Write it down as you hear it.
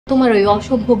তোমার ওই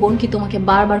অসভ্য বোন কি তোমাকে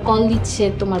বারবার কল দিচ্ছে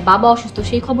তোমার বাবা অসুস্থ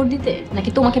সেই খবর দিতে, নাকি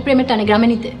তোমাকে প্রেমের টানে গ্রামে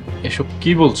নিতে? এসব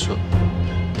কি বলছো?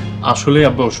 আসলে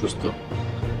আব্বা অসুস্থ,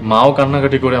 মাও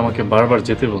কান্নাকাটি করে আমাকে বারবার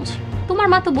যেতে বলছে। তোমার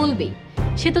মা তো বলবেই,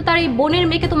 সে তো তার এই বোনের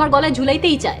মেয়েকে তোমার গলায়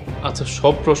ঝুলাইতেই চায়। আচ্ছা,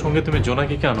 সব প্রসঙ্গে তুমি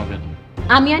জোনাকিকে আনো কেন?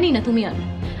 আমি আনি না, তুমি আনো।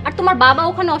 আর তোমার বাবা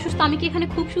ওখানে অসুস্থ, আমি কি এখানে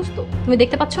খুব সুস্থ? তুমি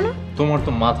দেখতে পাচ্ছ না? তোমার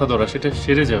তো মাথা ধরা, সেটা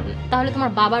সেরে যাবে। তাহলে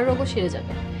তোমার বাবার রোগও সেরে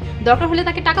যাবে। দরকার হলে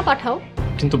তাকে টাকা পাঠাও।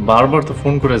 কিন্তু বারবার তো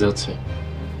ফোন করে যাচ্ছে,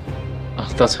 আর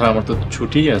তাছাড়া আমার তো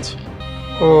ছুটিই আছে।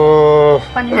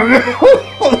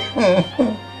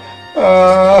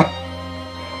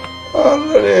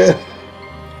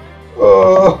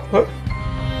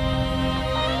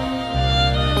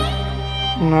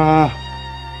 না,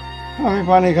 আমি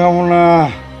পানি খাবো না।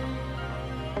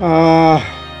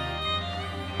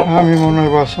 আমি মনে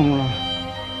হয় বাঁচব না।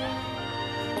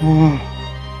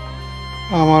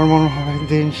 আমার মনে হয়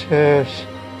দিন শেষ।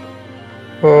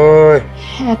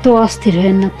 এত অস্থির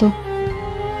হয়েন না তো,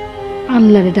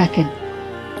 আল্লাহরে ডাকেন,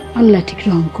 আল্লাহ ঠিক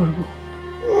রহম করব।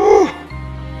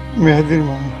 মেহেদির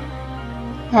মা,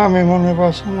 আমি মনে হয়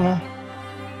বাঁচব না।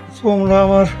 তোমরা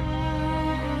আমার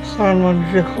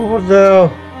সালমানকে খবর দাও।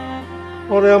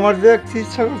 ওরে আমার দেখতে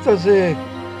ইচ্ছা করতেছে,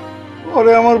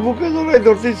 ওরে আমার বুকে জড়াই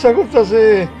ধরতে ইচ্ছা করতেছে।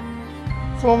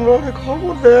 তোমরা ওরে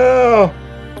খবর দাও।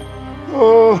 ও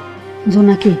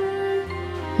জোনাকি,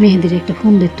 মেহেদির একটা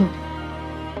ফোন দিত।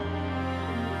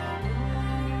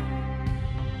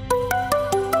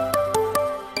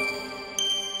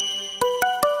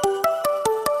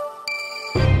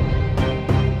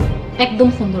 একদম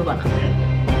ফোন ধরবা না।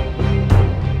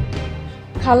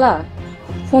 খালা,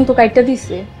 ফোন তো কাইটা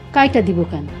দিছে। কাইটা দিব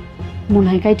কেন? মনে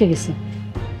হয় কাইটা গেছে।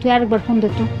 তুই আরেকবার ফোন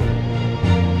দিত।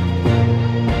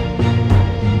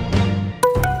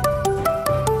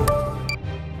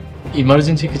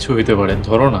 ইমার্জেন্সি কিছু হইতে পারে,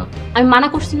 ধরো না। আমি মানা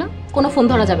করছি না, কোনো ফোন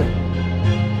ধরা যাবে না।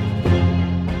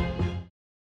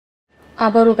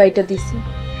 আবারও কাইটা দিছে।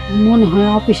 মনে হয়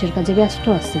অফিসের কাজে ব্যস্ত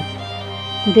আছে।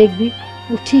 দেখবি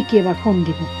ও ঠিকই এবার ফোন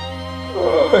দিব।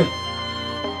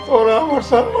 তোরা আমার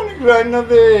সালমানিক রান্না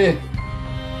দে।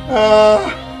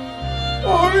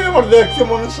 ওরে আমার দেখতে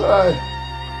মনে চায়,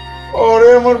 ওরে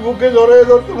আমার বুকে জড়াই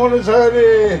ধরতে মনে চায় রে।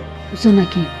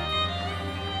 জোনাকি,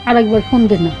 আরেকবার ফোন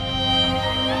দে না।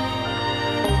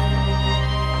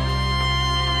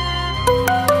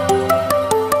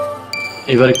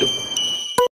 এবার একটু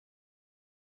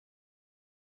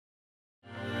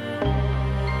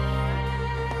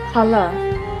খালা,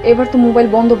 এবার তো মোবাইল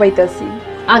বন্ধ পাইতাছি।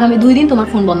 আগামী 2 দিন তোমার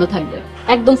ফোন বন্ধ থাকবে,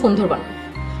 একদম ফোন ধরবা না।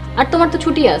 আর তোমার তো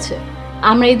ছুটি আছে,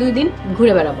 আমরা এই 2 দিন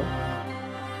ঘুরে বেড়াবো।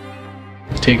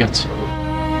 ঠিক আছে।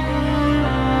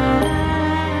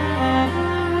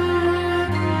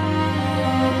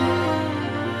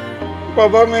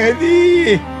 বাবা মেহেদি,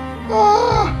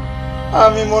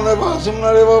 আমি মনে বাসুম না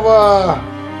রে বাবা।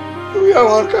 তুই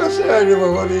আমার কাছে আয় রে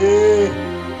বাবা রে।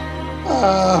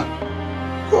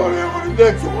 তোরে আমার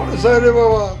দেখতে মনে চায় রে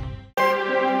বাবা।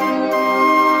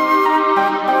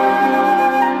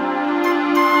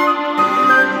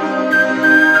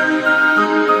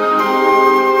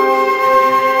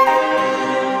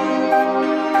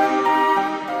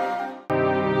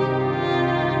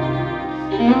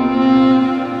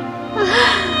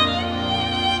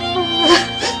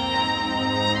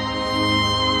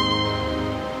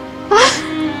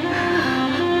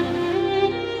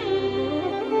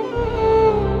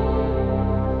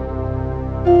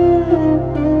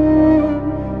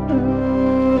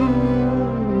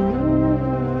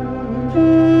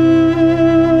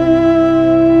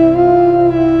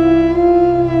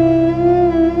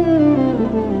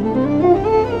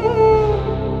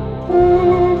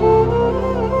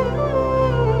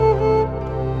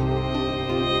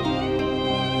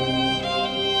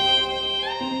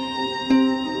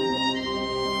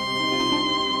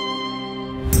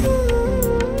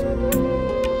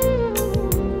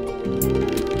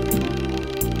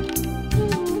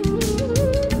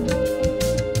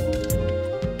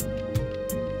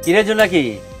 কিরে জোনাকি,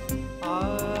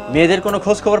 মেয়েদের কোনো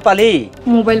খোঁজ খবর পালি?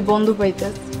 মোবাইল বন্ধ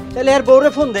পাইতাছি। তাহলে আর বউরে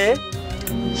ফোন দে।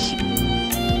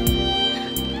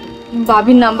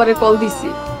 ভাবির নাম্বারে কল দিছি,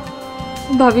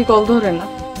 ভাবি কল ধরে না।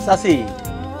 চাচি,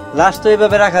 লাশ তো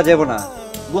এইভাবে রাখা যাব না,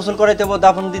 গোসল করাইতে হইব,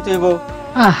 দাফন দিতে হইব।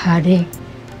 আহারে,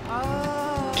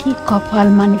 কি কপাল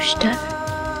মানুষটার।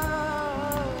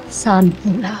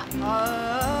 সানপুরা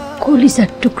কলিজার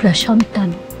টুকরা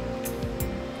সন্তান,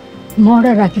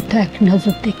 মরার আগে তো এক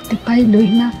নজর দেখতে পাইলই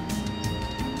না।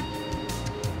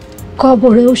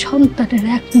 কবরেও সন্তানের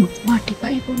এক মুঠ মাটি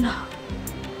পাইব না।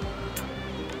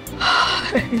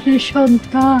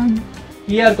 সন্তান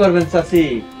কি আর করবেন চাচি,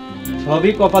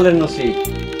 সবই কপালের নসিব।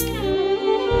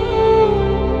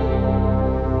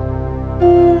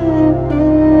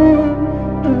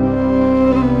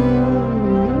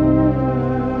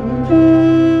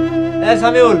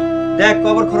 সামিউল দেখ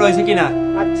কবর খোঁড়া হয়েছে কিনা।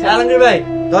 আচ্ছা আলমগীর ভাই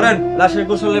ধরেন লাশের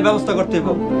গোসলের ব্যবস্থা করতে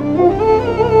হবে।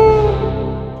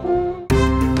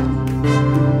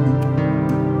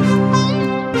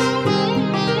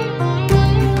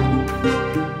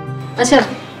 আচ্ছা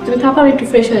তুমি থাকো, আমি একটু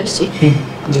ফ্রেশ হয়ে আসছি।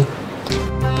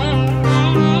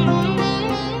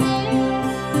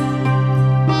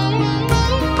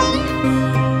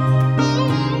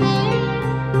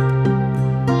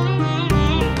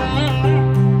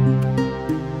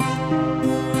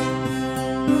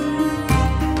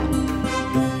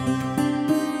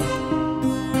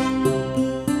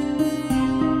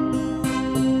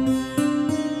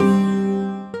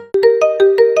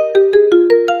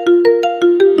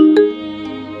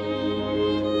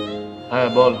 হ্যাঁ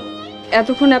বল।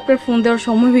 এতক্ষণ আপনার ফোন দেওয়ার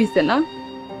সময় হয়েছে না?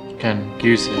 কেন, কি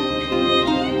হয়েছে?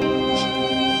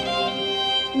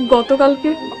 গতকালকে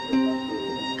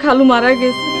খালু মারা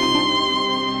গেছে।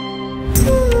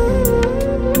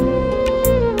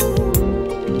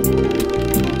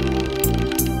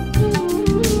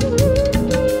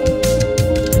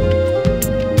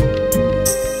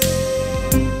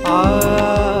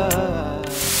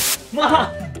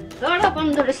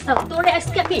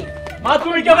 মা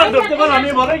তুমি কেমন ধরতে পারো? আমি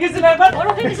মরে গেছি না একবার।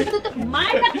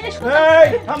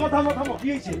 থামো থামো থামো, কি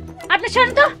হয়েছে? আপনি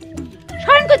শোনেন তো,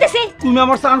 শোনেন কইতেছি। তুমি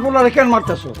আমার সান পোলারে কেন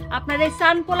মারতেছো? আপনার এই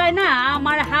সান পোলায় না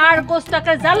আমার হাড়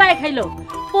গোস্তাকে জ্বালায় খাইলো।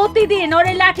 প্রতিদিন ওর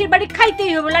এই লাঠির বাড়ি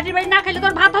খাইতেই হবে, লাঠির বাড়ি না খাইলে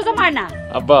তোর ভাত হজম হয় না।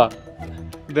 আব্বা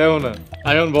দেও না,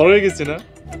 আমি এখন বড় হয়ে গেছি না,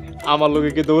 আমার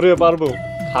লোকে কি দৌড়ে পারবো?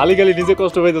 খালি খালি নিজে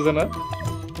কষ্ট পাইতেছে না?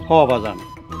 হ বাজান,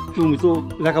 তুমি তো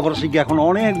লেখাপড়া শিখে এখন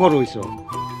অনেক বড় হইছো।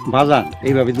 বাজান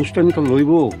এইভাবে দুষ্টামি তো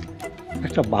লইব,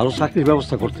 একটা ভালো চাকরির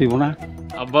ব্যবস্থা করতে হইব না?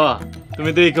 আব্বা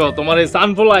তুমি দেখো, তোমার এই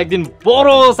সানফোলা একদিন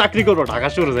বড় চাকরি করবো ঢাকা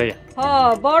শহরে যাইয়া। হ,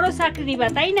 বড় চাকরি নিবা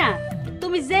তাই না?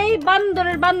 তুমি যেই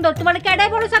বান্দরের বান্দর, তোমার কেডাই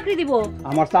বড় চাকরি দিব?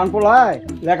 আমার চান পোলায়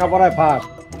লেখাপড়ায় ফার্স্ট,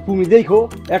 তুমি দেখো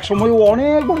এক সময় ও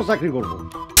অনেক বড় চাকরি করবো।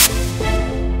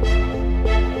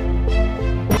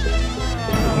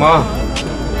 মা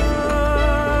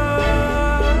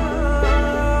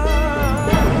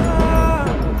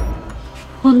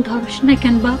ফোন ধরস না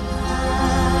কেন বাপ?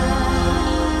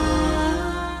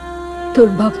 তোর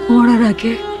বাপ মরার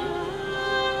আগে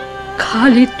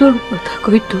খালি তোর কথা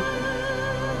কইতো।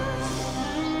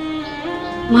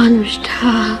 মানুষটা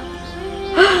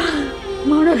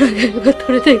মরার আগে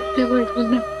ভেতরে দেখতে পারবো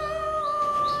না।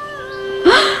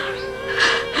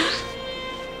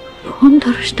 ফোন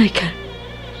ধরস না কেন?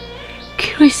 কি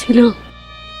হয়েছিল?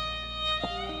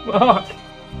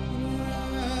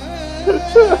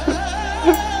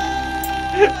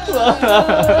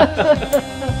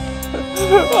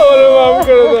 আমার মাফ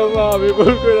করে দাও মা, আমি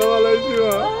ভুল করে বলাইছি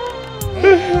মা,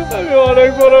 আমি অনেক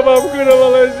বড় মাফ করে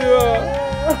বলাইছি মা,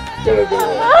 করে দাও।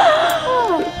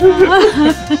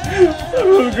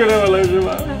 ভুল করে বলাইছি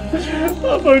মা,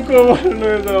 আপনার কবর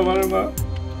নিয়ে যাও আমার মা,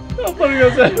 আপনার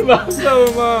কাছে বাঁচাও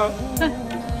মা।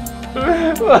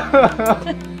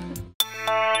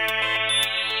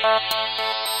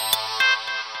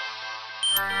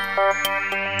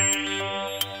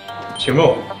 শিমু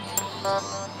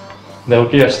দেখো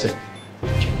কি আসছে।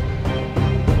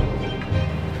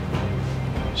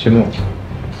 শিমু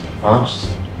আস।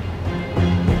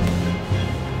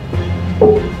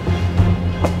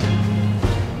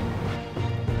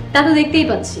 তা তো দেখতেই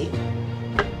পাচ্ছি।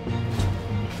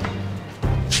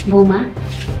 বৌমা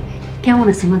কেমন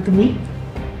আছো মা তুমি?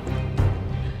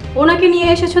 ওনাকে নিয়ে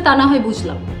এসেছো তা না হয়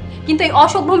বুঝলাম, কিন্তু এই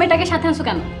অসভ্য মেয়েটাকে সাথে আনছো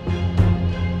কেন?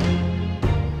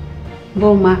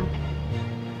 বৌমা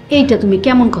এইটা তুমি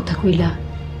কেমন কথা কইলা?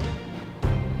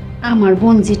 আমার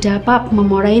বোনজিটা বাপ মা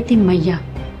মরা এতিম মাইয়া,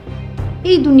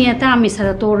 এই দুনিয়াতে আমি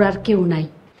ছাড়া তো ওর আর কেউ নাই।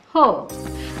 হো,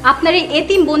 আপনার এই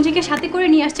এতিম বঞ্জিকে সাথে করে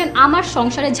নিয়ে আসছেন আমার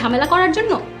সংসারে ঝামেলা করার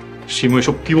জন্য? শিমু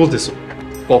এসব কি বলতেছো?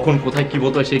 কখন কোথায় কি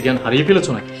বলতে হয় সেই জ্ঞান হারিয়ে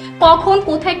ফেলেছো নাকি? কখন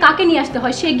কোথায় কাকে নিয়ে আসতে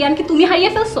হয় সেই জ্ঞান কি তুমি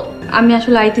হারিয়ে ফেলছো? আমি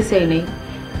আসলে আইতে চাই নাই,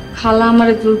 খালা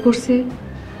আমারে জোর করছে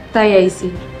তাই আইছি।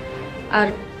 আর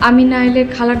আমি না এলে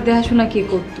খালার দেখাশোনা কে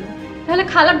করতো? তাহলে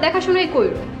খালার দেখাশোনাই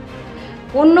কইরো।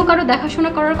 অন্য কারো দেখাশোনা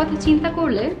করার কথা চিন্তা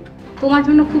করলে তোমার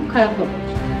জন্য খুব খারাপ হবে।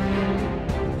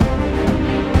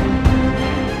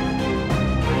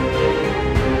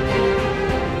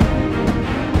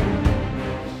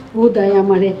 উদয়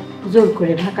আমারে জোর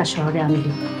করে ঢাকা শহরে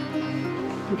আনলি।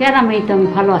 গ্রামে তো আমি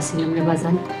ভালো আছিলাম রে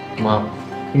বাজান। মা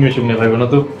তুমি এসব নিয়ে ভাইবো না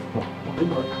তো।